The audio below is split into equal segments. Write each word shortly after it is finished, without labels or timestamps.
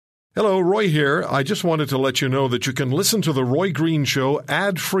Hello, Roy here. I just wanted to let you know that you can listen to The Roy Green Show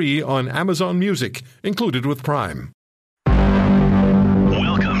ad-free on Amazon Music, included with Prime. Welcome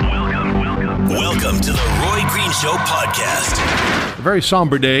to The Roy Green Show podcast. A very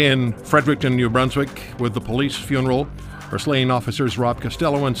somber day in Fredericton, New Brunswick, with the police funeral for slain officers Rob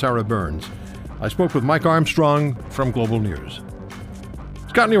Costello and Sarah Burns. I spoke with Mike Armstrong from Global News.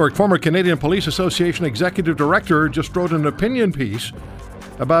 Scott Newark, former Canadian Police Association Executive Director, just wrote an opinion piece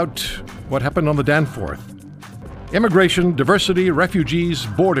about what happened on the Danforth. Immigration, diversity, refugees,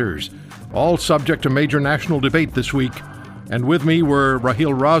 borders, all subject to major national debate this week. And with me were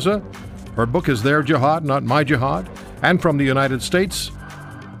Raheel Raza. Her book is Their Jihad, Not My Jihad. And from the United States,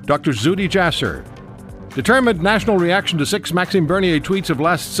 Dr. Zuhdi Jasser. Determined national reaction to 6 Maxime Bernier tweets of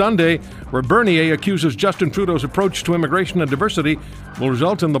last Sunday, where Bernier accuses Justin Trudeau's approach to immigration and diversity will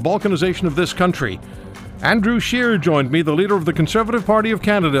result in the balkanization of this country. Andrew Scheer joined me, the leader of the Conservative Party of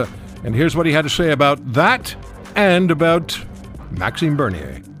Canada, and here's what he had to say about that and about Maxime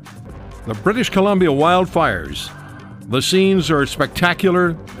Bernier. The British Columbia wildfires. The scenes are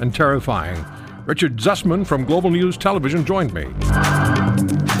spectacular and terrifying. Richard Zussman from Global News Television joined me.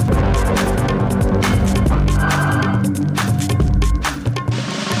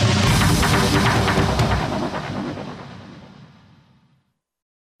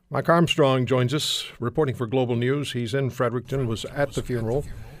 Mike Armstrong joins us, reporting for Global News. He's in Fredericton, was at the funeral.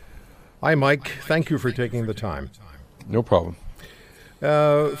 Hi, Mike. Thank you for taking the time. No problem.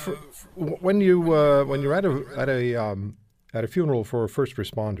 When you're at a funeral for first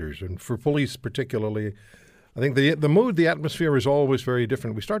responders and for police particularly, I think the mood, the atmosphere is always very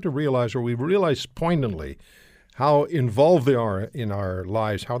different. We start to realize, or we realize poignantly, how involved they are in our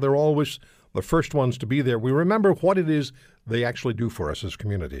lives, how they're always the first ones to be there. We remember what it is they actually do for us as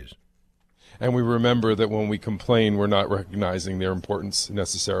communities. And we remember that when we complain, we're not recognizing their importance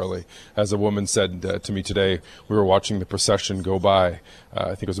necessarily. As a woman said to me today, we were watching the procession go by.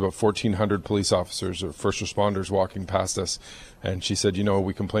 I think it was about 1,400 police officers or first responders walking past us. And she said, you know,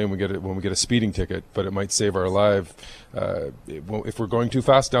 we complain when we get a speeding ticket, but it might save our life if we're going too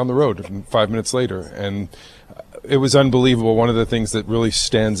fast down the road 5 minutes later. And it was unbelievable. One of the things that really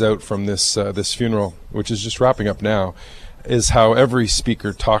stands out from this funeral, which is just wrapping up now, is how every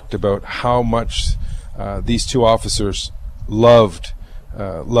speaker talked about how much these two officers loved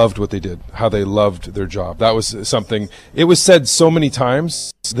what they did, how they loved their job. That was something, it was said so many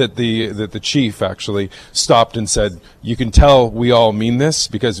times that the chief actually stopped and said, you can tell we all mean this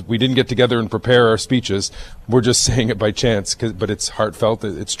because we didn't get together and prepare our speeches. We're just saying it by chance, but it's heartfelt,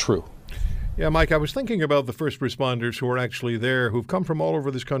 it's true. Yeah, Mike, I was thinking about the first responders who are actually there, who've come from all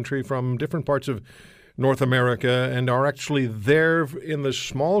over this country, from different parts of North America, and are actually there in this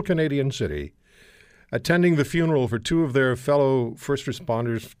small Canadian city, attending the funeral for two of their fellow first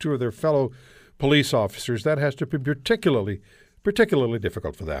responders, two of their fellow police officers. That has to be particularly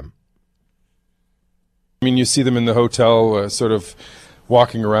difficult for them. I mean, you see them in the hotel sort of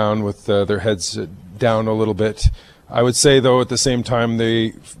walking around with their heads down a little bit. I would say, though, at the same time,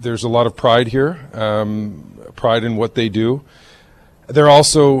 there's a lot of pride here, pride in what they do. They're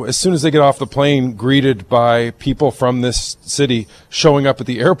also, as soon as they get off the plane, greeted by people from this city showing up at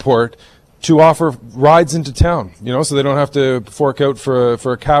the airport to offer rides into town, so they don't have to fork out for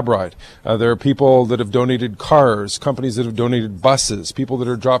a cab ride. There are people that have donated cars, companies that have donated buses, people that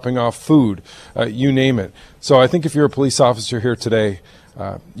are dropping off food, you name it. So I think if you're a police officer here today,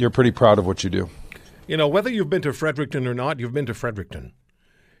 you're pretty proud of what you do. Whether you've been to Fredericton or not, you've been to Fredericton.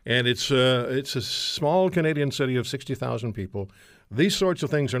 And it's a small Canadian city of 60,000 people. These sorts of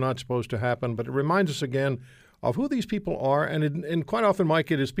things are not supposed to happen, but it reminds us again of who these people are. And quite often,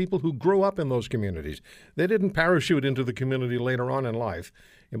 Mike, it is people who grew up in those communities. They didn't parachute into the community later on in life.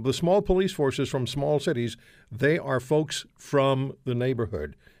 And the small police forces from small cities, they are folks from the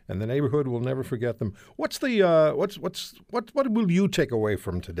neighborhood, and the neighborhood will never forget them. What will you take away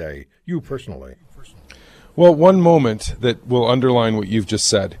from today, you personally? Well, one moment that will underline what you've just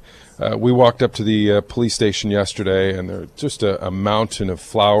said. We walked up to the police station yesterday, and there's just a mountain of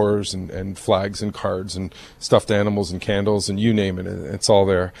flowers and flags and cards and stuffed animals and candles and you name it. It's all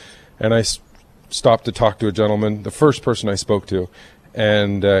there. And I stopped to talk to a gentleman, the first person I spoke to,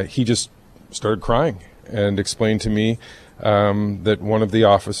 and he just started crying and explained to me that one of the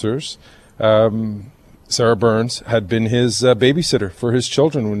officers, Sarah Burns, had been his babysitter for his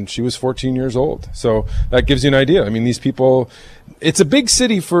children when she was 14 years old. So that gives you an idea. I mean, these people, it's a big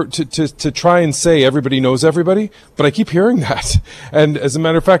city to try and say everybody knows everybody, but I keep hearing that. And as a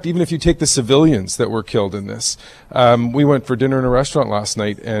matter of fact, even if you take the civilians that were killed in this, we went for dinner in a restaurant last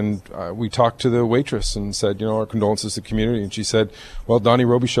night, and we talked to the waitress and said, our condolences to the community. And she said, well, Donnie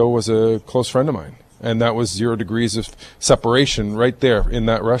Robichaud was a close friend of mine. And that was 0 degrees of separation right there in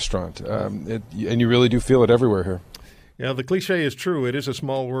that restaurant. And you really do feel it everywhere here. Yeah, the cliche is true. It is a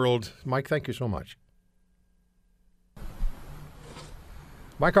small world. Mike, thank you so much.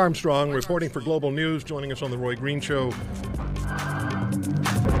 Mike Armstrong, reporting for Global News, joining us on The Roy Green Show.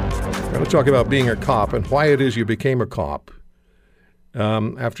 We're going to talk about being a cop and why it is you became a cop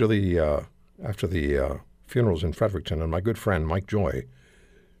after the funerals in Fredericton. And my good friend, Mike Joy,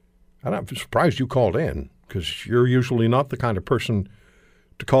 and I'm surprised you called in, because you're usually not the kind of person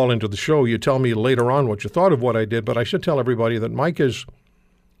to call into the show. You tell me later on what you thought of what I did, but I should tell everybody that Mike is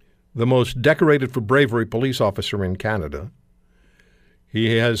the most decorated for bravery police officer in Canada.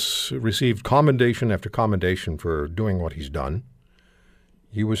 He has received commendation after commendation for doing what he's done.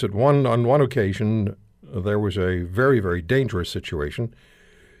 He was on one occasion, there was a very, very dangerous situation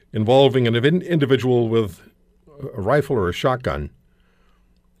involving an individual with a rifle or a shotgun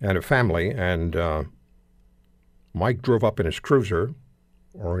and a family, and Mike drove up in his cruiser,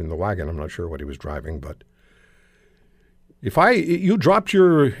 or in the wagon, I'm not sure what he was driving, but you dropped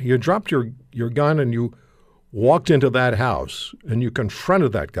your gun and you walked into that house and you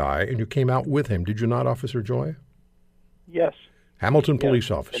confronted that guy and you came out with him. Did you not, Officer Joy? Yes. Hamilton police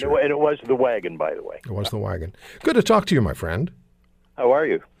officer. And it was the wagon, by the way. It was the wagon. Good to talk to you, my friend. How are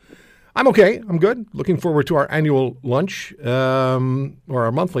you? I'm okay. I'm good. Looking forward to our annual lunch, or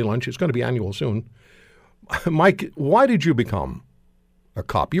our monthly lunch. It's going to be annual soon. Mike, why did you become a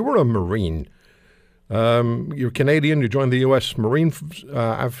cop? You were a Marine. You're Canadian. You joined the U.S. Marine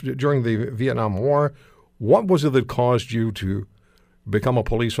during the Vietnam War. What was it that caused you to become a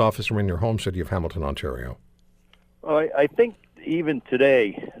police officer in your home city of Hamilton, Ontario? Well, I think even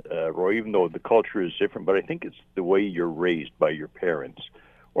today, Roy, even though the culture is different, but I think it's the way you're raised by your parents,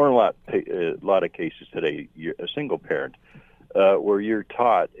 or in a lot of cases today, you're a single parent, where you're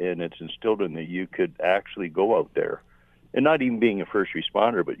taught and it's instilled in that you could actually go out there, and not even being a first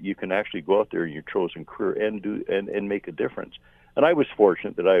responder, but you can actually go out there in your chosen career and make a difference. And I was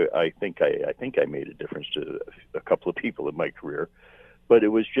fortunate that I think I made a difference to a couple of people in my career, but it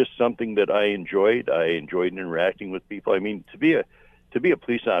was just something that I enjoyed. I enjoyed interacting with people. I mean, to be a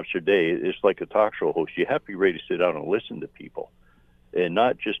police officer today, it's like a talk show host. You have to be ready to sit down and listen to people, and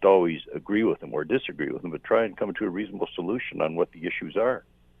not just always agree with them or disagree with them, but try and come to a reasonable solution on what the issues are.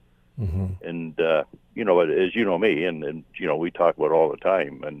 Mm-hmm. And as you know me, and we talk about it all the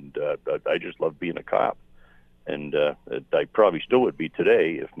time. And I just love being a cop. And I probably still would be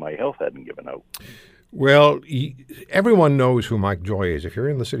today if my health hadn't given out. Well, everyone knows who Mike Joy is. If you're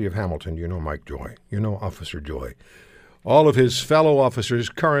in the city of Hamilton, you know Mike Joy. You know Officer Joy. All of his fellow officers,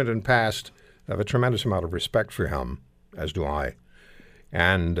 current and past, have a tremendous amount of respect for him, as do I.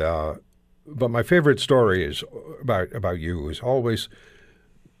 And but my favorite story is about you is always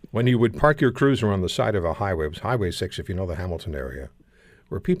when you would park your cruiser on the side of a highway. It was Highway 6, if you know the Hamilton area,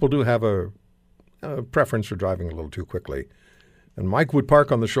 where people do have a preference for driving a little too quickly. And Mike would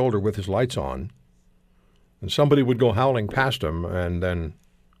park on the shoulder with his lights on, and somebody would go howling past him, and then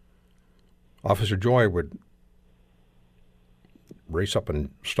Officer Joy would race up and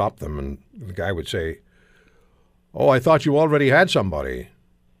stop them, and the guy would say, "Oh, I thought you already had somebody."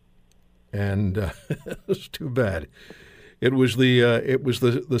 And it's too bad. It was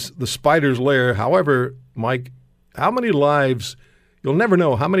the spider's lair. However, Mike, how many lives? You'll never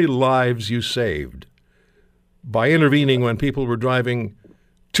know how many lives you saved by intervening when people were driving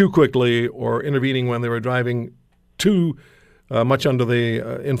too quickly, or intervening when they were driving too much under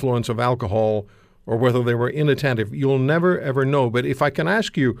the influence of alcohol, or whether they were inattentive. You'll never, ever know. But if I can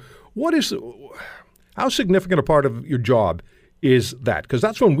ask you, how significant a part of your job is that? Because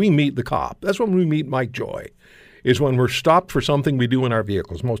that's when we meet the cop. That's when we meet Mike Joy, is when we're stopped for something we do in our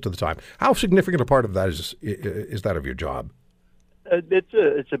vehicles most of the time. How significant a part of that is that of your job?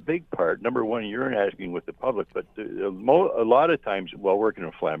 It's a big part. Number one, you're asking with the public, but a lot of times while working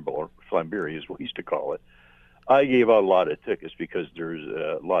in Flambéry is what we used to call it, I gave out a lot of tickets because there's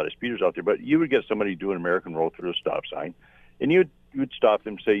a lot of speeders out there. But you would get somebody doing American road through a stop sign, and you would stop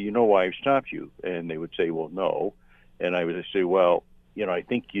them and say, "You know why I've stopped you?" And they would say, "Well, no." And I would say, "Well, I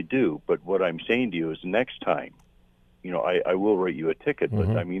think you do. But what I'm saying to you is next time, I will write you a ticket."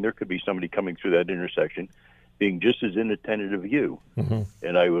 Mm-hmm. But I mean, there could be somebody coming through that intersection being just as inattentive of you. Mm-hmm.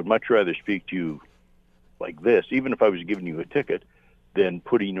 And I would much rather speak to you like this, even if I was giving you a ticket, than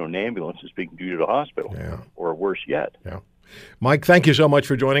putting you in an ambulance and speaking to you to the hospital, or worse yet. Yeah. Mike, thank you so much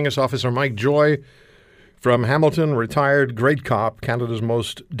for joining us. Officer Mike Joy from Hamilton, retired great cop, Canada's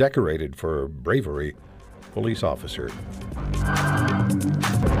most decorated for bravery police officer.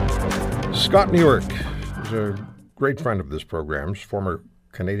 Scott Newark is a great friend of this program's, former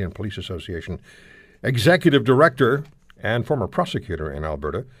Canadian Police Association executive director and former prosecutor in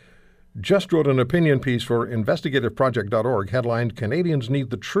Alberta, just wrote an opinion piece for InvestigativeProject.org headlined, Canadians Need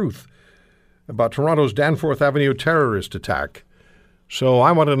the Truth about Toronto's Danforth Avenue terrorist attack. So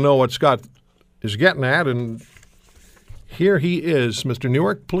I want to know what Scott is getting at, and here he is. Mr.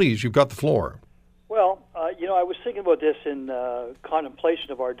 Newark, please, you've got the floor. Well, I was thinking about this in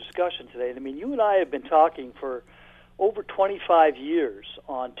contemplation of our discussion today. I mean, you and I have been talking for over 25 years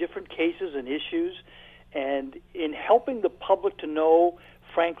on different cases and issues, and in helping the public to know,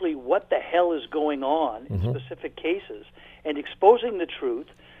 frankly, what the hell is going on in specific cases, and exposing the truth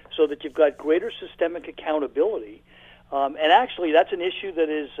so that you've got greater systemic accountability. And actually, that's an issue that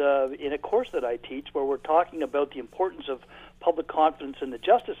is in a course that I teach, where we're talking about the importance of public confidence in the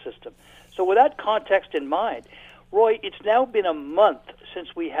justice system. So with that context in mind, Roy, it's now been a month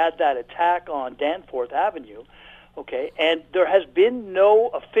since we had that attack on Danforth Avenue, okay, and there has been no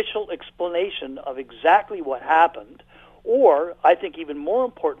official explanation of exactly what happened, or, I think even more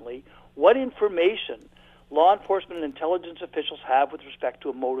importantly, what information law enforcement and intelligence officials have with respect to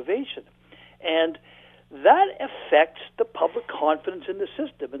a motivation. And that affects the public confidence in the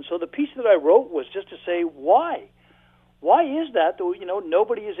system. And so the piece that I wrote was just to say, why? Why is that, though,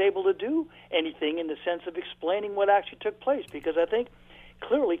 nobody is able to do anything in the sense of explaining what actually took place? Because I think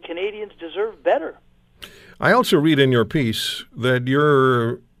clearly Canadians deserve better. I also read in your piece that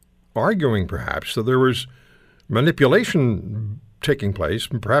you're arguing perhaps that there was manipulation taking place,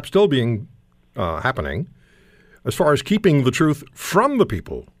 perhaps still being happening, as far as keeping the truth from the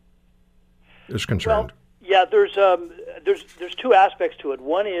people is concerned. Well, yeah, there's two aspects to it.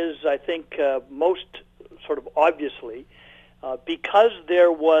 One is, I think, most sort of obviously, because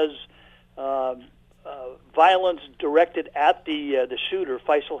there was violence directed at the shooter,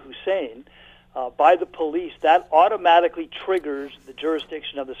 Faisal Hussein, by the police, that automatically triggers the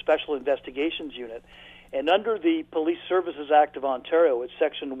jurisdiction of the Special Investigations Unit. And under the Police Services Act of Ontario, it's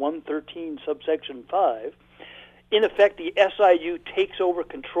Section 113, subsection 5, in effect, the SIU takes over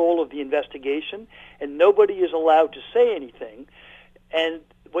control of the investigation, and nobody is allowed to say anything. And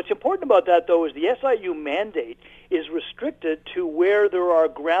what's important about that, though, is the SIU mandate is restricted to where there are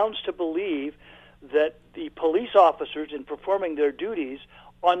grounds to believe that the police officers, in performing their duties,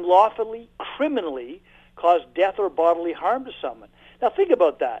 unlawfully, criminally, caused death or bodily harm to someone. Now, think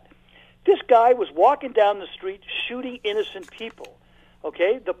about that. This guy was walking down the street shooting innocent people.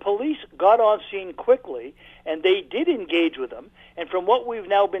 Okay, the police got on scene quickly, and they did engage with him. And from what we've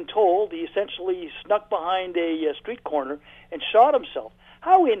now been told, he essentially snuck behind a street corner and shot himself.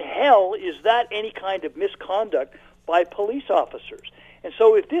 How in hell is that any kind of misconduct by police officers? And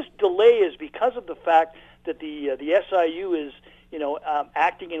so, if this delay is because of the fact that the SIU is,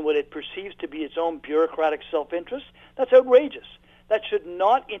 acting in what it perceives to be its own bureaucratic self-interest, that's outrageous. That should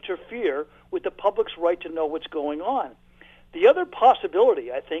not interfere with the public's right to know what's going on. The other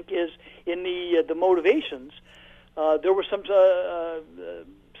possibility, I think, is in the motivations. There was some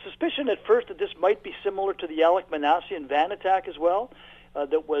suspicion at first that this might be similar to the Alec Manassian van attack as well,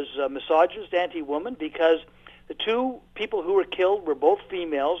 that was misogynist, anti-woman, because the two people who were killed were both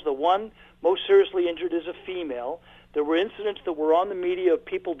females. The one most seriously injured is a female. There were incidents that were on the media of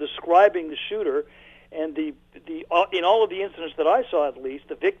people describing the shooter, and in all of the incidents that I saw, at least,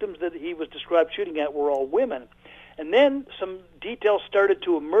 the victims that he was described shooting at were all women. And then some details started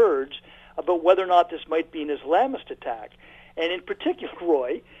to emerge about whether or not this might be an Islamist attack. And in particular,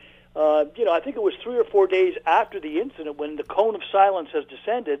 Roy, I think it was 3 or 4 days after the incident, when the cone of silence has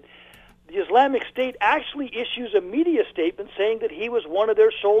descended, the Islamic State actually issues a media statement saying that he was one of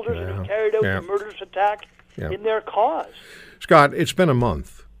their soldiers and he carried out the murderous attack in their cause. Scott, it's been a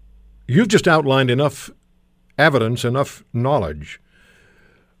month. You've just outlined enough evidence, enough knowledge,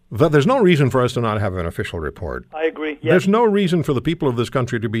 that there's no reason for us to not have an official report. I agree. Yes. There's no reason for the people of this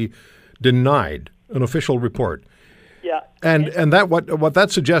country to be denied an official report. Yeah. And that what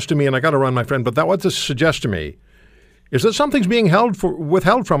that suggests to me, and I got to run, my friend, but what this suggests to me is that something's being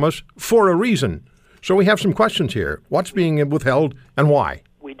withheld from us for a reason. So we have some questions here. What's being withheld and why?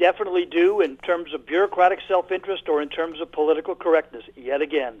 We definitely do, in terms of bureaucratic self-interest or in terms of political correctness, yet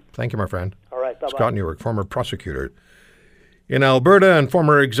again. Thank you, my friend. All right, bye-bye. Scott Newark, former prosecutor in Alberta and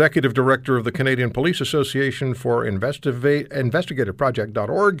former executive director of the Canadian Police Association for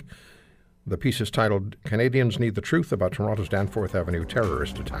InvestigativeProject.org. The piece is titled, Canadians Need the Truth about Toronto's Danforth Avenue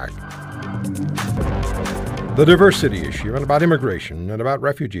Terrorist Attack. the diversity issue, and about immigration, and about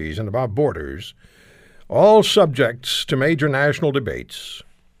refugees, and about borders, all subjects to major national debates.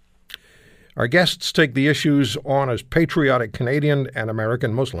 Our guests take the issues on as patriotic Canadian and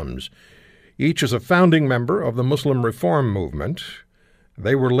American Muslims. Each is a founding member of the Muslim Reform Movement.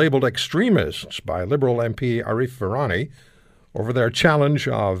 They were labeled extremists by Liberal MP Arif Virani over their challenge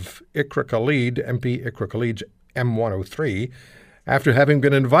of Iqra Khalid, MP Iqra Khalid's M103, after having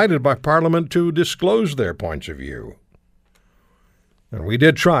been invited by Parliament to disclose their points of view. And we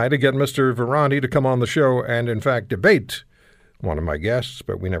did try to get Mr. Virani to come on the show and, in fact, debate one of my guests,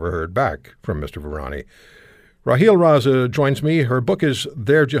 but we never heard back from Mr. Virani. Raheel Raza joins me. Her book is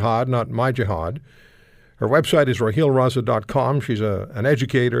Their Jihad, Not My Jihad. Her website is raheelraza.com. She's an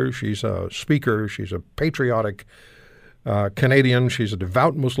educator. She's a speaker. She's a patriotic Canadian. She's a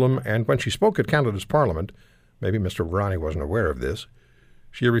devout Muslim. And when she spoke at Canada's Parliament, maybe Mr. Virani wasn't aware of this,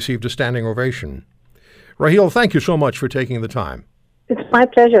 she received a standing ovation. Raheel, thank you so much for taking the time. It's my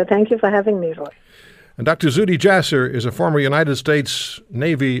pleasure. Thank you for having me, Roy. And Dr. Zuhdi Jasser is a former United States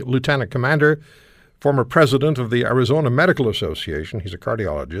Navy lieutenant commander, former president of the Arizona Medical Association. He's a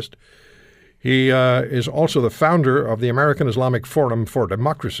cardiologist. He is also the founder of the American Islamic Forum for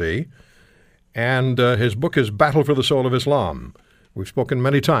Democracy, and his book is Battle for the Soul of Islam. We've spoken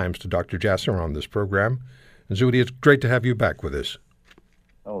many times to Dr. Jasser on this program. And Zuhdi, it's great to have you back with us.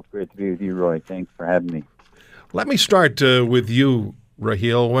 Oh, it's great to be with you, Roy. Thanks for having me. Let me start with you,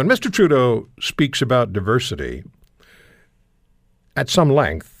 Raheel. When Mr. Trudeau speaks about diversity at some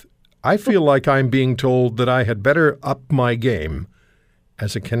length, I feel like I'm being told that I had better up my game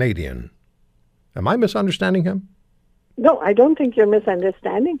as a Canadian. Am I misunderstanding him? No, I don't think you're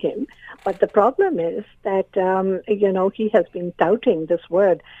misunderstanding him. But the problem is that, he has been touting this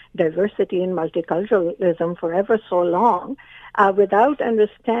word diversity and multiculturalism for ever so long without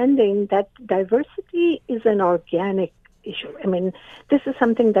understanding that diversity is an organic issue. I mean, this is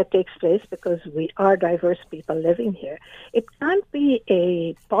something that takes place because we are diverse people living here. It can't be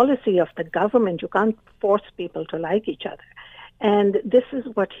a policy of the government. You can't force people to like each other. And this is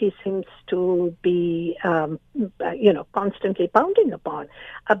what he seems to be, constantly pounding upon,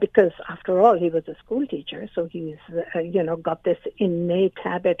 because after all, he was a school teacher, so he's, got this innate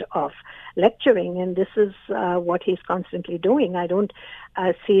habit of lecturing, and this is what he's constantly doing. I don't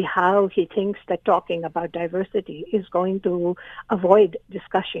see how he thinks that talking about diversity is going to avoid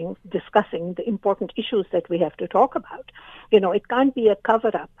discussing the important issues that we have to talk about. It can't be a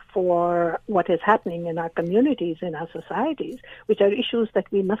cover-up for what is happening in our communities, in our societies, which are issues that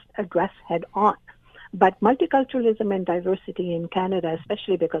we must address head-on. But multiculturalism and diversity in Canada,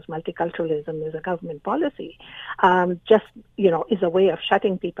 especially because multiculturalism is a government policy, is a way of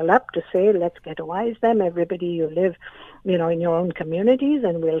shutting people up to say, let's ghettoize them. Everybody, you live, in your own communities,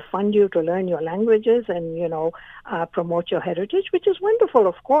 and we'll fund you to learn your languages and, promote your heritage, which is wonderful,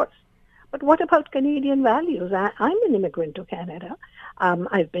 of course. But what about Canadian values? I'm an immigrant to Canada.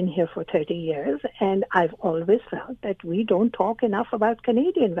 I've been here for 30 years, and I've always felt that we don't talk enough about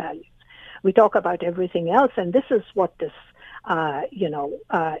Canadian values. We talk about everything else, and this is what this,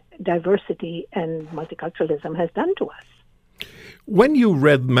 diversity and multiculturalism has done to us. When you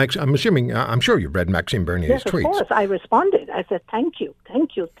read I'm sure you read Maxime Bernier's tweets. Yes, of course. I responded. I said, thank you.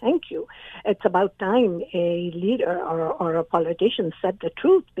 It's about time a leader or a politician said the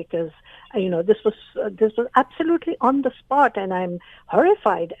truth, because, this was absolutely on the spot, and I'm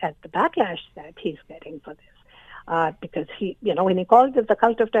horrified at the backlash that he's getting for this. Because he, when he called it the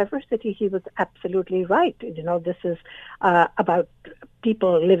cult of diversity, he was absolutely right. This is about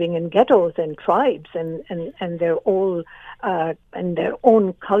people living in ghettos and tribes and their all and their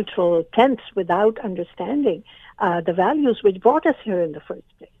own cultural tents without understanding the values which brought us here in the first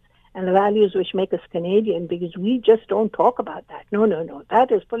place, and the values which make us Canadian, because we just don't talk about that. No,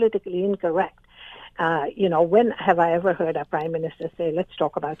 that is politically incorrect. When have I ever heard a Prime Minister say, let's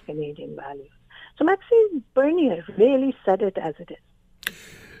talk about Canadian values? So Maxime Bernier really said it as it is.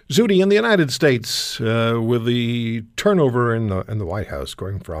 Zuhdi, in the United States, with the turnover in the White House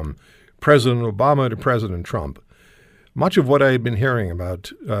going from President Obama to President Trump, much of what I've been hearing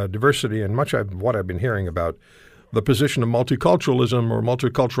about diversity and much of what I've been hearing about the position of multiculturalism or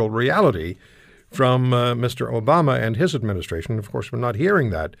multicultural reality from Mr. Obama and his administration, of course, we're not hearing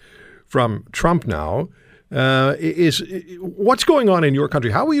that from Trump now, is what's going on in your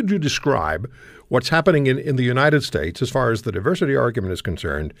country? How would you describe what's happening in the United States as far as the diversity argument is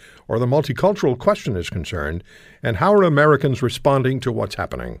concerned or the multicultural question is concerned, and how are Americans responding to what's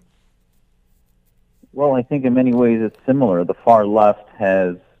happening? Well, I think in many ways it's similar. The far left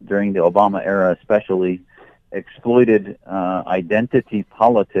has, during the Obama era especially, exploited identity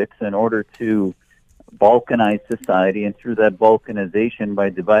politics in order to balkanize society, and through that balkanization, by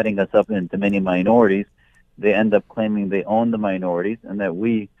dividing us up into many minorities, they end up claiming they own the minorities, and that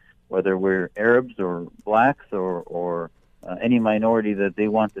we, whether we're Arabs or blacks or any minority that they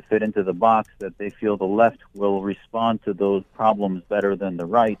want to fit into the box, that they feel the left will respond to those problems better than the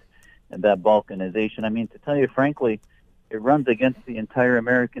right, and that balkanization. I mean, to tell you frankly, it runs against the entire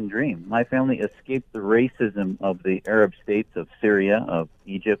American dream. My family escaped the racism of the Arab states, of Syria, of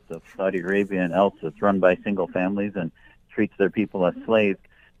Egypt, of Saudi Arabia, and else that's run by single families and treats their people as slaves,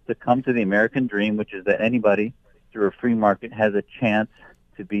 to come to the American dream, which is that anybody through a free market has a chance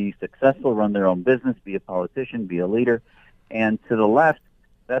to be successful, run their own business, be a politician, be a leader. And to the left,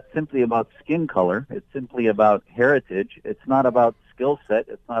 that's simply about skin color. It's simply about heritage. It's not about skill set.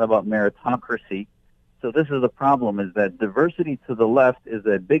 It's not about meritocracy. So this is the problem, is that diversity to the left is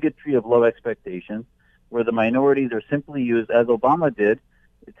a bigotry of low expectations, where the minorities are simply used, as Obama did,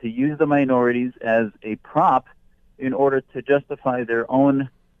 to use the minorities as a prop in order to justify their own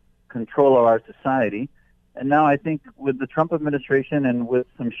control of our society. And now I think with the Trump administration and with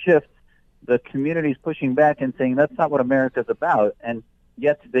some shifts, the community is pushing back and saying that's not what America's about. And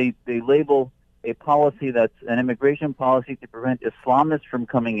yet they label a policy that's an immigration policy to prevent Islamists from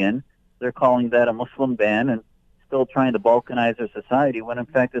coming in. They're calling that a Muslim ban and still trying to balkanize our society, when in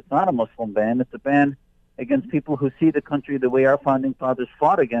fact it's not a Muslim ban. It's a ban against people who see the country the way our founding fathers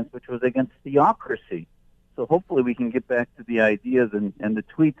fought against, which was against theocracy. So hopefully we can get back to the ideas, and the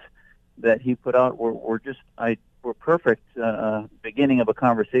tweets that he put out were perfect beginning of a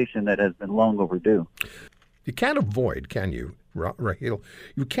conversation that has been long overdue. You can't avoid, can you, Raheel?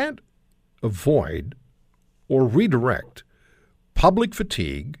 You can't avoid or redirect public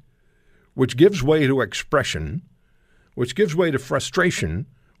fatigue, which gives way to expression, which gives way to frustration,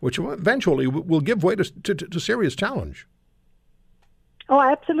 which eventually will give way to serious challenge. Oh,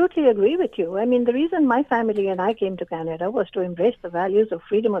 I absolutely agree with you. I mean, the reason my family and I came to Canada was to embrace the values of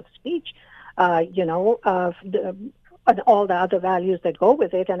freedom of speech, and all the other values that go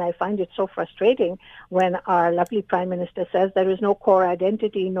with it. And I find it so frustrating when our lovely Prime Minister says there is no core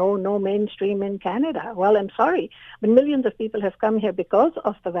identity, no mainstream in Canada. Well, I'm sorry, but millions of people have come here because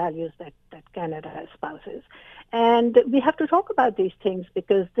of the values that Canada espouses. And we have to talk about these things,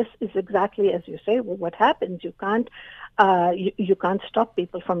 because this is exactly, as you say, what happens. You can't stop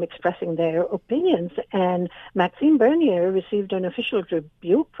people from expressing their opinions. And Maxime Bernier received an official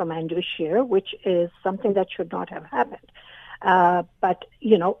rebuke from Andrew Scheer, which is something that should not have happened. But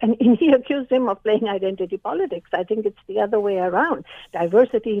he accused him of playing identity politics. I think it's the other way around.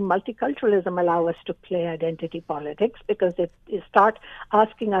 Diversity, multiculturalism allow us to play identity politics, because it start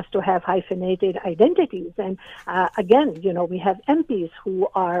asking us to have hyphenated identities. And again, we have MPs who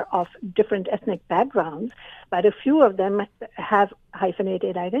are of different ethnic backgrounds, but a few of them have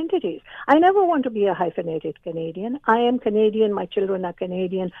hyphenated identities. I never want to be a hyphenated Canadian. I am Canadian. My children are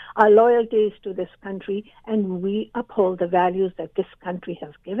Canadian. Our loyalty is to this country, and we uphold the values that this country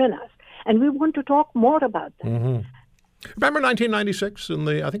has given us. And we want to talk more about that. Mm-hmm. Remember 1996, I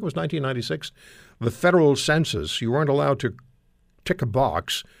think it was 1996, the federal census, you weren't allowed to tick a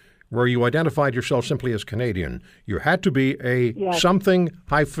box where you identified yourself simply as Canadian. You had to be a something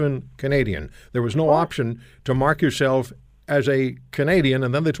hyphen Canadian. There was no option to mark yourself as a Canadian,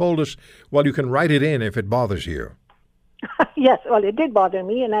 and then they told us, well, you can write it in if it bothers you. Yes, well, it did bother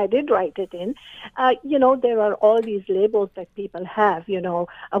me, and I did write it in. There are all these labels that people have,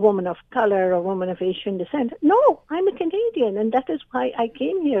 a woman of color, a woman of Asian descent. No, I'm a Canadian, and that is why I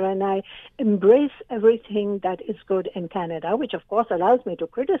came here, and I embrace everything that is good in Canada, which, of course, allows me to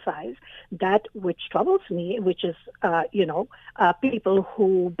criticize that which troubles me, which is, people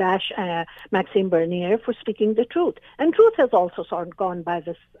who bash Maxime Bernier for speaking the truth. And truth has also sort of gone by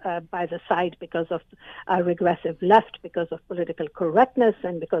the side because of regressive left, because of political correctness,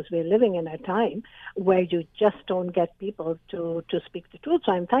 and because we're living in a time where you just don't get people to speak the truth.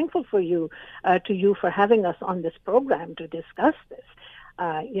 So I'm thankful for you for having us on this program to discuss this.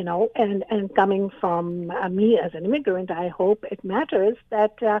 And coming from me as an immigrant, I hope it matters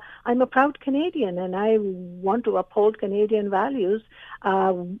that I'm a proud Canadian, and I want to uphold Canadian values.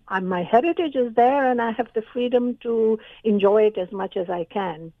 My heritage is there, and I have the freedom to enjoy it as much as I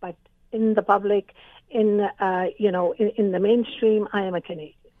can. But in the public, in the mainstream, I am a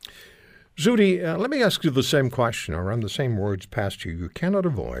Canadian. Zuhdi, let me ask you the same question, or run the same words past you. You cannot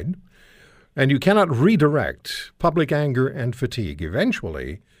avoid and you cannot redirect public anger and fatigue.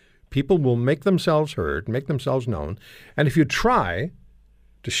 Eventually, people will make themselves heard, make themselves known, and if you try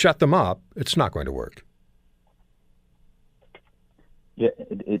to shut them up, it's not going to work. Yeah,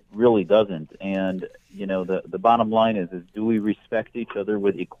 it really doesn't. And, the bottom line is do we respect each other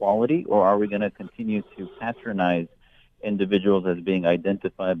with equality, or are we going to continue to patronize individuals as being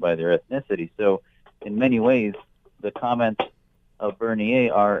identified by their ethnicity? So in many ways, the comments of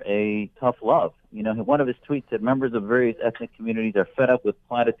Bernier are a tough love. One of his tweets said, members of various ethnic communities are fed up with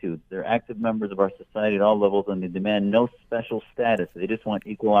platitudes. They're active members of our society at all levels, and they demand no special status. They just want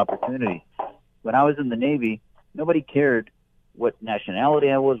equal opportunity. When I was in the Navy, nobody cared what nationality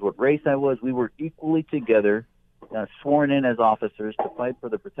I was, what race I was. We were equally together, sworn in as officers to fight for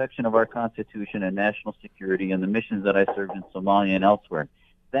the protection of our Constitution and national security and the missions that I served in Somalia and elsewhere.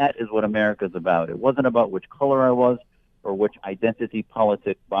 That is what America's about. It wasn't about which color I was or which identity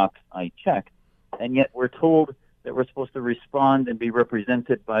politic box I checked. And yet we're told that we're supposed to respond and be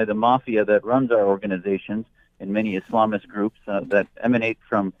represented by the mafia that runs our organizations and many Islamist groups that emanate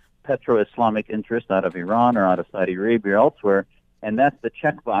from petro-Islamic interests out of Iran or out of Saudi Arabia or elsewhere. And that's the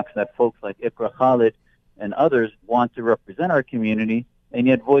checkbox that folks like Iqra Khalid and others want to represent our community. And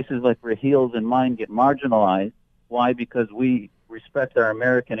yet voices like Rahil's and mine get marginalized. Why? Because we respect our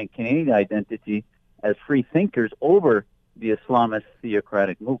American and Canadian identity as free thinkers over the Islamist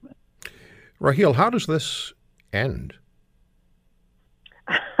theocratic movement. Rahil, how does this end?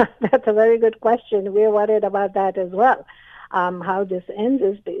 That's a very good question. We're worried about that as well. How this ends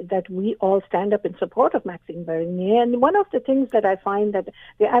is that we all stand up in support of Maxime Bernier. And one of the things that I find that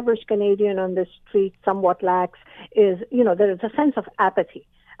the average Canadian on the street somewhat lacks is, there is a sense of apathy.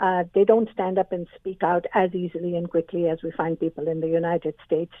 They don't stand up and speak out as easily and quickly as we find people in the United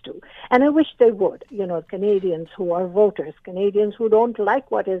States do. And I wish they would. Canadians who are voters, Canadians who don't like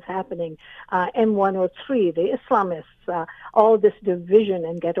what is happening, M103, the Islamists, all this division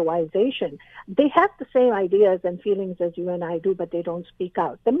and ghettoization. They have the same ideas and feelings as you and I do, but they don't speak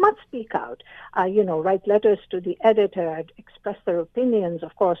out. They must speak out, write letters to the editor, express their opinions.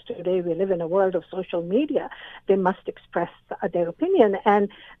 Of course, today we live in a world of social media. They must express their opinion. And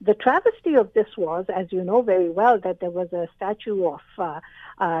the travesty of this was, as you know very well, that there was a statue of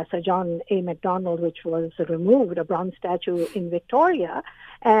Sir John A. Macdonald, which was removed, a bronze statue in Victoria.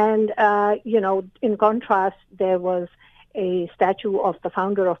 And, in contrast, there was a statue of the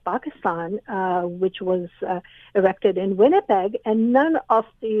founder of Pakistan, which was erected in Winnipeg, and none of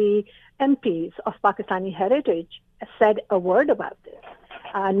the MPs of Pakistani heritage said a word about this.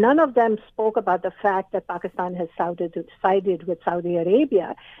 None of them spoke about the fact that Pakistan has sided with Saudi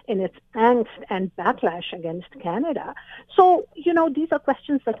Arabia in its angst and backlash against Canada. So, these are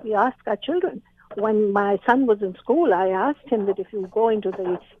questions that we ask our children. When my son was in school, I asked him that if you go into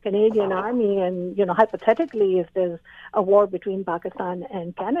the Canadian Army and, hypothetically, if there's a war between Pakistan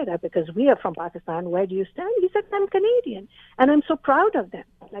and Canada, because we are from Pakistan, where do you stand? He said, I'm Canadian. And I'm so proud of them.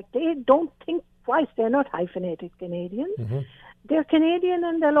 Like, they don't think twice. They're not hyphenated Canadians. Mm-hmm. They're Canadian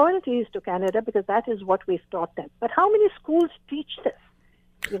and their loyalty is to Canada because that is what we've taught them. But how many schools teach this?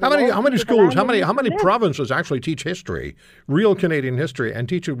 How many schools, how many provinces actually teach history, real Canadian history, and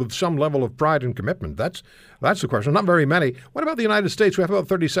teach it with some level of pride and commitment? That's the question. Not very many. What about the United States? We have about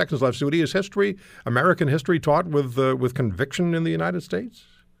 30 seconds left. Sudi, is history, American history, taught with conviction in the United States?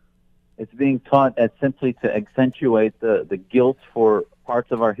 It's being taught as simply to accentuate the guilt for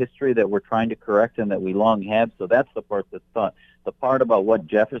parts of our history that we're trying to correct and that we long have. So that's the part that's taught. The part about what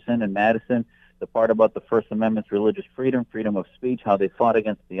Jefferson and Madison, the part about the First Amendment's religious freedom, freedom of speech, how they fought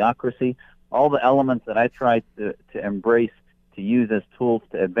against theocracy, all the elements that I tried to embrace, to use as tools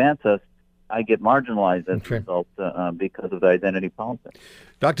to advance us, I get marginalized as a result because of the identity politics.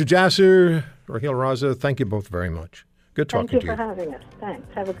 Dr. Jasser, Rahil Raza, thank you both very much. Good talking to you. Thank you for having us.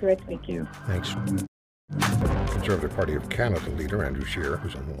 Thanks. Have a great week. Thank you. Thanks. Conservative Party of Canada leader Andrew Scheer,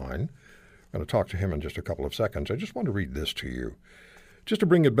 who's on the line. I'm going to talk to him in just a couple of seconds. I just want to read this to you. Just to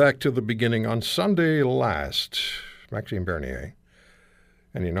bring it back to the beginning, on Sunday last, Maxime Bernier,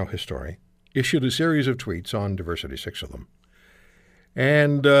 and you know his story, issued a series of tweets on diversity, 6 of them.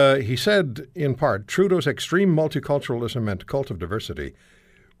 And he said, in part, Trudeau's extreme multiculturalism and cult of diversity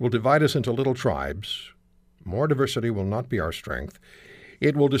will divide us into little tribes. More diversity will not be our strength.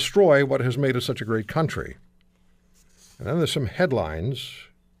 It will destroy what has made us such a great country. And then there's some headlines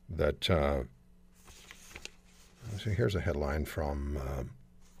that... so here's a headline from...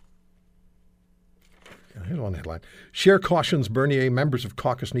 here's one headline. Scheer cautions Bernier members of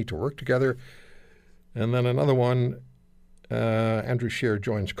caucus need to work together. And then another one, Andrew Scheer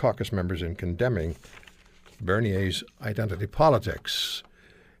joins caucus members in condemning Bernier's identity politics.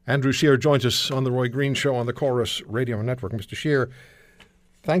 Andrew Scheer joins us on the Roy Green Show on the Chorus Radio Network. Mr. Scheer,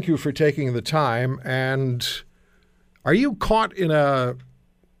 thank you for taking the time. And are you caught in a...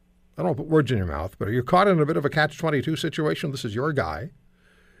 I don't want to put words in your mouth, but are you caught in a bit of a catch-22 situation? This is your guy.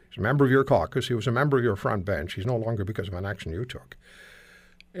 He's a member of your caucus. He was a member of your front bench. He's no longer because of an action you took.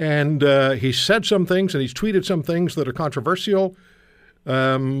 And he said some things and he's tweeted some things that are controversial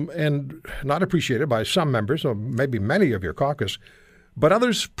and not appreciated by some members, or maybe many of your caucus. But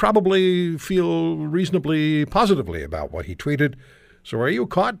others probably feel reasonably positively about what he tweeted. So are you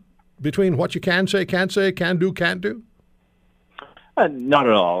caught between what you can say, can do, can't do? Not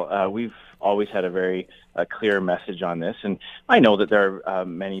at all. We've always had a very clear message on this. And I know that there are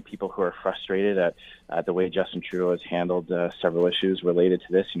many people who are frustrated at the way Justin Trudeau has handled several issues related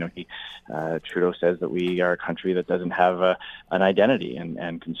to this. Trudeau says that we are a country that doesn't have an identity,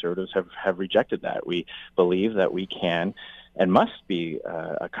 and Conservatives have rejected that. We believe that we can and must be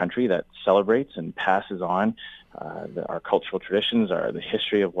a country that celebrates and passes on our cultural traditions, the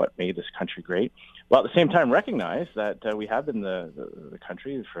history of what made this country great, while at the same time recognize that we have been the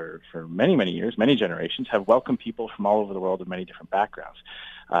country for many, many years, many generations, have welcomed people from all over the world of many different backgrounds.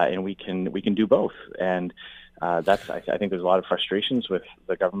 And we can do both. And I think there's a lot of frustrations with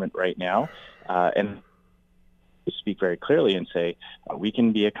the government right now. And speak very clearly and say we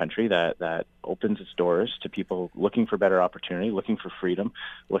can be a country that opens its doors to people looking for better opportunity, looking for freedom,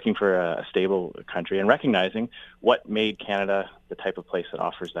 looking for a stable country, and recognizing what made Canada the type of place that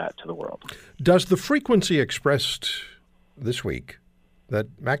offers that to the world. Does the frequency expressed this week that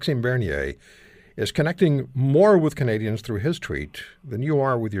Maxime Bernier is connecting more with Canadians through his tweet than you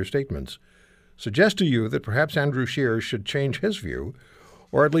are with your statements suggest to you that perhaps Andrew Scheer should change his view,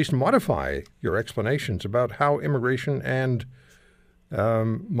 or at least modify your explanations about how immigration and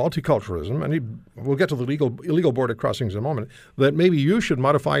multiculturalism, and we'll get to the illegal border crossings in a moment, that maybe you should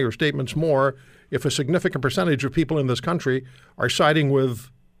modify your statements more if a significant percentage of people in this country are siding with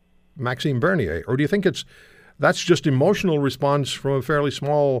Maxime Bernier? Or do you think that's just emotional response from a fairly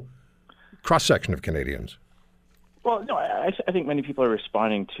small cross-section of Canadians? Well, no, I think many people are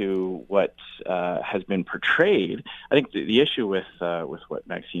responding to what has been portrayed. I think the issue with what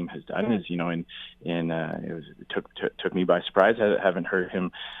Maxime has done is, it took me by surprise. I haven't heard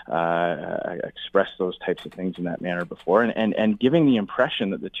him express those types of things in that manner before, and giving the impression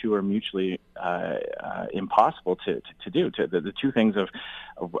that the two are mutually impossible to do. The two things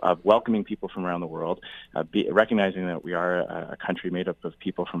of welcoming people from around the world, recognizing that we are a country made up of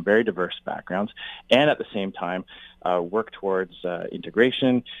people from very diverse backgrounds, and at the same time work towards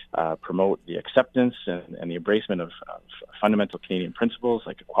integration, promote the acceptance and the embracement of fundamental Canadian principles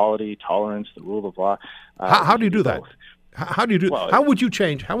like equality, tolerance, the rule of law. How do you do that? How do you do? Well, how would you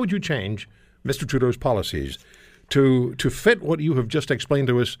change Mr. Trudeau's policies to fit what you have just explained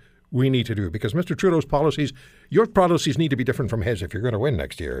to us we need to do? Because Mr. Trudeau's policies, your policies need to be different from his if you're going to win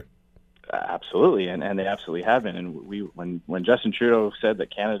next year. Absolutely, and they absolutely have been. And when Justin Trudeau said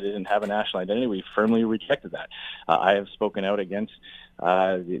that Canada didn't have a national identity, we firmly rejected that. I have spoken out against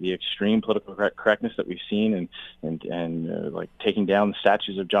the extreme political correctness that we've seen, and like taking down the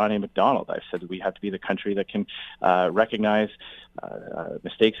statues of John A. Macdonald. I've said that we have to be the country that can recognize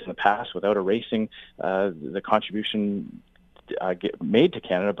mistakes in the past without erasing the contribution made to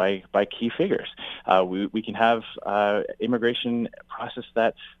Canada by key figures. We can have immigration process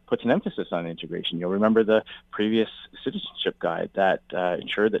that puts an emphasis on integration. You'll remember the previous citizenship guide that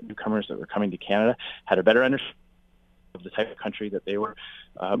ensured that newcomers that were coming to Canada had a better understanding of the type of country that they were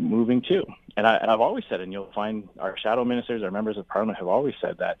moving to. And I've always said, and you'll find our shadow ministers, our members of parliament have always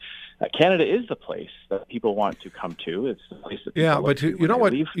said that Canada is the place that people want to come to. It's the place that people but you know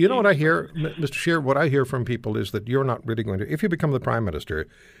what I hear, Mr. Scheer, what I hear from people is that you're not really going to, if you become the Prime Minister,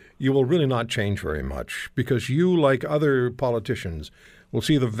 you will really not change very much, because you, like other politicians, will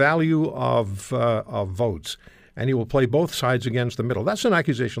see the value of votes, and you will play both sides against the middle. That's an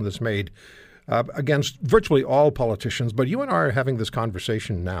accusation that's made against virtually all politicians. But you and I are having this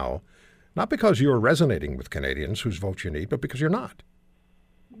conversation now, not because you're resonating with Canadians whose votes you need, but because you're not.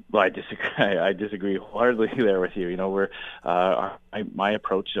 Well, I disagree wholeheartedly there with you. We're my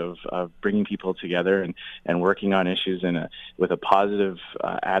approach of bringing people together and working on issues with a positive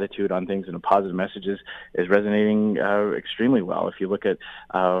attitude on things and a positive message is resonating extremely well. If you look at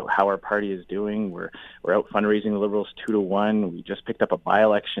how our party is doing, we're out fundraising the Liberals 2-1. We just picked up a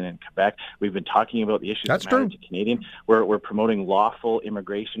by-election in Quebec. We've been talking about the issues that matter to Canadians. We're promoting lawful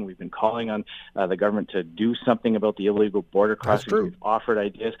immigration. We've been calling on the government to do something about the illegal border crossings. We've offered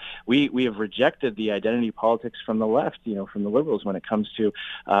ideas. We have rejected the identity politics from the left, from the Liberals when it comes to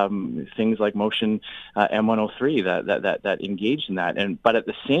things like Motion M103 that engage in that. But at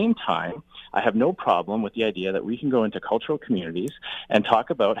the same time, I have no problem with the idea that we can go into cultural communities and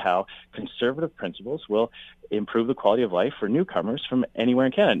talk about how conservative principles will improve the quality of life for newcomers from anywhere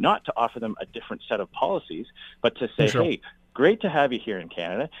in Canada, not to offer them a different set of policies, but to say, hey, great to have you here in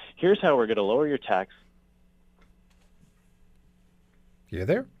Canada. Here's how we're going to lower your tax. You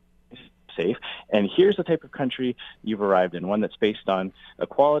there? Safe. And here's the type of country you've arrived in, one that's based on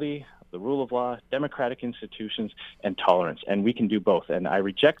equality, the rule of law, democratic institutions, and tolerance. And we can do both. And I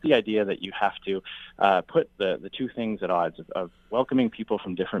reject the idea that you have to put the two things at odds of welcoming people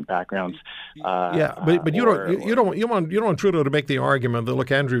from different backgrounds. But you don't want Trudeau to make the argument that,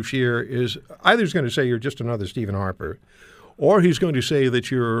 look, Andrew Scheer is either he's going to say you're just another Stephen Harper, or he's going to say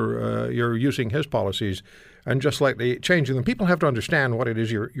that you're using his policies and just slightly changing them. People have to understand what it is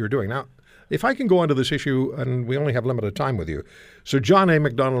you're doing. Now, if I can go into this issue, and we only have limited time with you, so John A.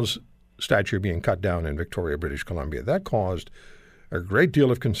 Macdonald's statue being cut down in Victoria, British Columbia, that caused a great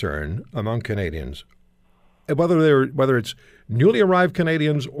deal of concern among Canadians, whether it's newly arrived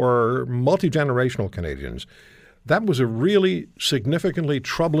Canadians or multi-generational Canadians. That was a really significantly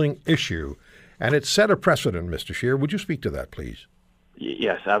troubling issue, and it set a precedent, Mr. Scheer. Would you speak to that, please?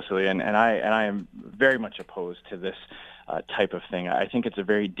 Yes, absolutely, and I am very much opposed to this type of thing. I think it's a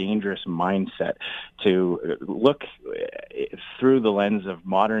very dangerous mindset to look through the lens of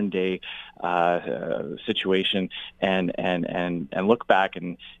modern day situation and look back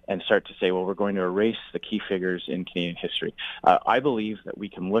and start to say, well, we're going to erase the key figures in Canadian history. I believe that we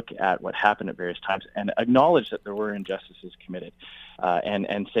can look at what happened at various times and acknowledge that there were injustices committed.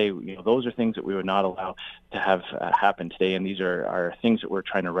 And say, those are things that we would not allow to have happen today, and these are things that we're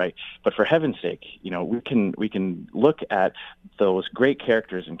trying to right. But for heaven's sake, we can look at those great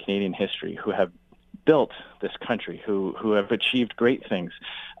characters in Canadian history who have built this country, who have achieved great things,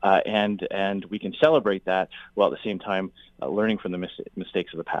 and we can celebrate that while at the same time learning from the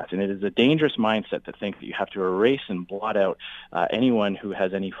mistakes of the past. And it is a dangerous mindset to think that you have to erase and blot out anyone who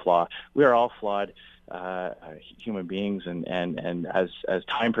has any flaw. We are all flawed human beings, and as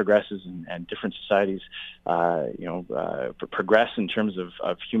time progresses and different societies progress in terms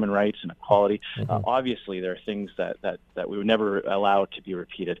of human rights and equality, obviously there are things that we would never allow to be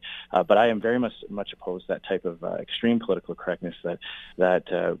repeated. But I am very much opposed to that type of extreme political correctness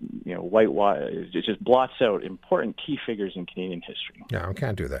that whitewash. It just blots out important key figures in Canadian history. Yeah, we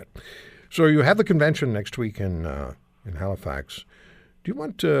can't do that. So you have the convention next week in Halifax. Do you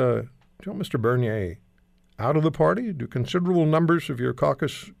want Mr. Bernier out of the party? Do considerable numbers of your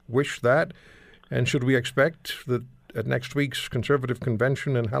caucus wish that? And should we expect that at next week's Conservative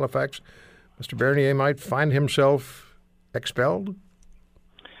convention in Halifax, Mr. Bernier might find himself expelled?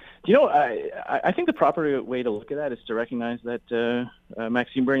 I think the proper way to look at that is to recognize that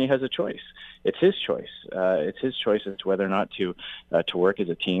Maxime Bernier has a choice. It's his choice. It's his choice as to whether or not to work as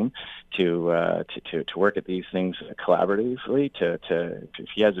a team, to work at these things collaboratively. If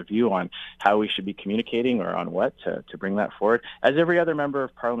he has a view on how we should be communicating or on what to bring that forward, as every other member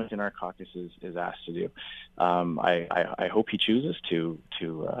of Parliament in our caucus is asked to do. I hope he chooses to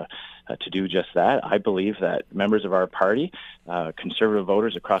do just that. I believe that members of our party, Conservative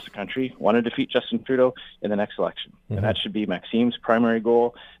voters across the country, want to defeat Justin Trudeau in the next election. Mm-hmm. And that should be Maxime's primary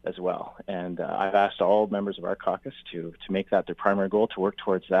goal as well. And I've asked all members of our caucus to make that their primary goal, to work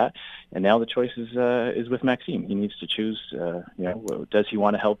towards that. And now the choice is with Maxime. He needs to choose, does he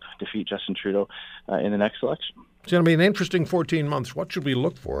want to help defeat Justin Trudeau in the next election? It's going to be an interesting 14 months. What should we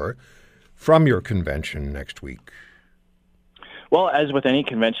look for from your convention next week? Well, as with any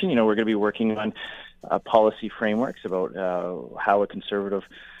convention, we're going to be working on policy frameworks about how a Conservative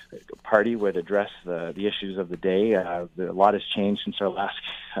party would address the issues of the day. A lot has changed since our last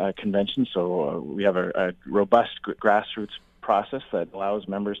convention, so we have a robust grassroots process that allows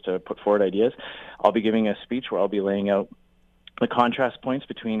members to put forward ideas. I'll be giving a speech where I'll be laying out the contrast points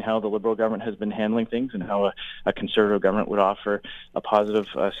between how the Liberal government has been handling things and how a Conservative government would offer a positive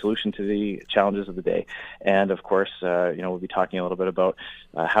solution to the challenges of the day. And of course, we'll be talking a little bit about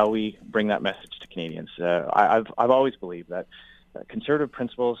how we bring that message to Canadians. I've always believed that Conservative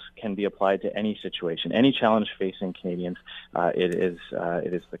principles can be applied to any situation, any challenge facing Canadians. It is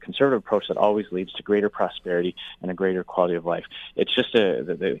the Conservative approach that always leads to greater prosperity and a greater quality of life. It's just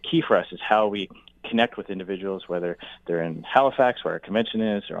the key for us is how we connect with individuals, whether they're in Halifax, where our convention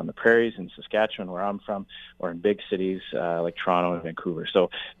is, or on the prairies in Saskatchewan, where I'm from, or in big cities like Toronto and Vancouver.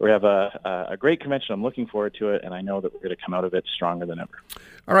 So we have a great convention. I'm looking forward to it, and I know that we're going to come out of it stronger than ever.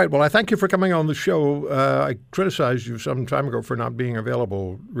 All right. Well, I thank you for coming on the show. I criticized you some time ago for not being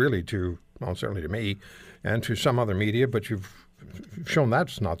available really certainly to me and to some other media, but you've shown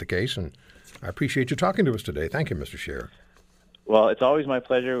that's not the case, and I appreciate you talking to us today. Thank you, Mr. Scheer. Well, it's always my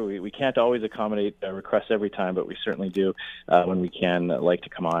pleasure. We can't always accommodate requests every time, but we certainly do when we can like to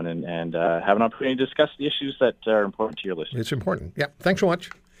come on and have an opportunity to discuss the issues that are important to your listeners. It's important. Yeah. Thanks so much.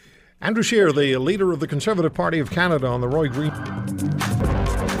 Andrew Scheer, the leader of the Conservative Party of Canada, on the Roy Green.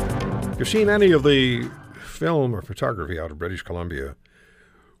 You've seen any of the film or photography out of British Columbia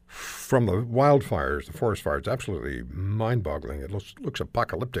from the wildfires, the forest fires? It's absolutely mind-boggling. It looks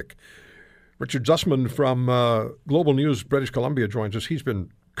apocalyptic. Richard Zussman from Global News British Columbia joins us. He's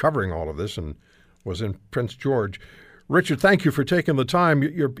been covering all of this and was in Prince George. Richard, thank you for taking the time.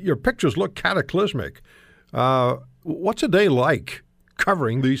 Your pictures look cataclysmic. What's a day like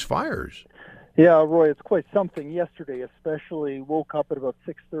covering these fires? Yeah, Roy, it's quite something. Yesterday, especially, woke up at about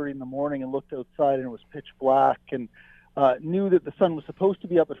 6:30 in the morning and looked outside, and it was pitch black, and knew that the sun was supposed to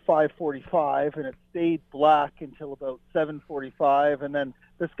be up at 5:45, and it stayed black until about 7:45, and then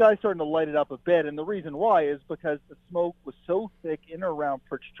the sky started to light it up a bit. And the reason why is because the smoke was so thick in or around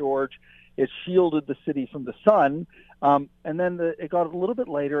Prince George, it shielded the city from the sun. And then it got a little bit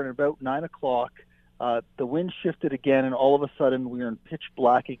later, and about 9 o'clock, the wind shifted again, and all of a sudden we were in pitch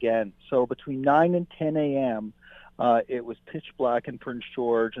black again. So between 9 and 10 a.m., it was pitch black in Prince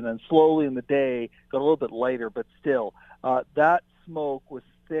George, and then slowly in the day got a little bit lighter, but still, that smoke was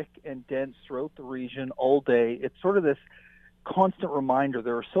thick and dense throughout the region all day. It's sort of this constant reminder.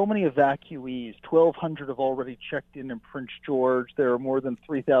 There are so many evacuees. 1,200 have already checked in Prince George. There are more than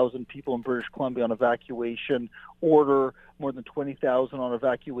 3,000 people in British Columbia on evacuation order, more than 20,000 on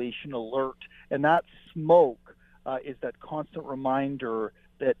evacuation alert. And that smoke is that constant reminder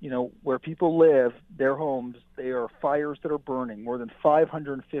that, where people live, their homes, they are fires that are burning, more than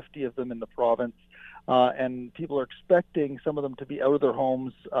 550 of them in the province. And people are expecting some of them to be out of their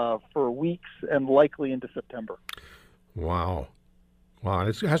homes for weeks and likely into September. Wow. And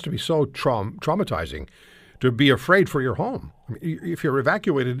it has to be so traumatizing to be afraid for your home. I mean, if you're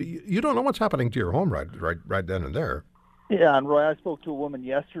evacuated, you don't know what's happening to your home right then and there. Yeah, and Roy, I spoke to a woman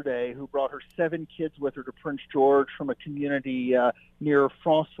yesterday who brought her 7 kids with her to Prince George from a community near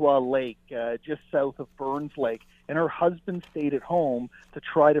Francois Lake, just south of Burns Lake. And her husband stayed at home to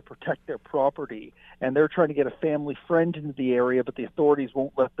try to protect their property. And they're trying to get a family friend into the area, but the authorities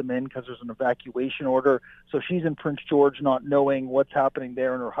won't let them in because there's an evacuation order. So she's in Prince George not knowing what's happening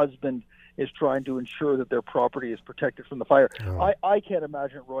there, and her husband is trying to ensure that their property is protected from the fire. Oh. I can't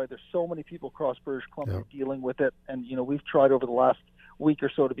imagine, Roy. There's so many people across British Columbia dealing with it, and we've tried over the last week or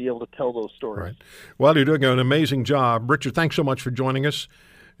so to be able to tell those stories. Right. Well, you're doing an amazing job. Richard, thanks so much for joining us.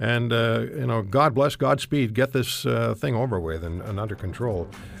 And, God bless, Godspeed. Get this thing over with and under control.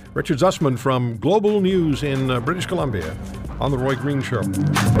 Richard Zussman from Global News in British Columbia on The Roy Green Show.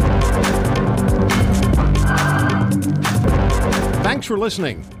 Thanks for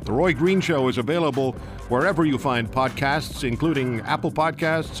listening. The Roy Green Show is available wherever you find podcasts, including Apple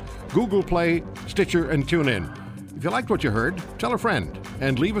Podcasts, Google Play, Stitcher, and TuneIn. If you liked what you heard, tell a friend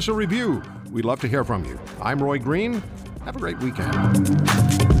and leave us a review. We'd love to hear from you. I'm Roy Green. Have a great weekend.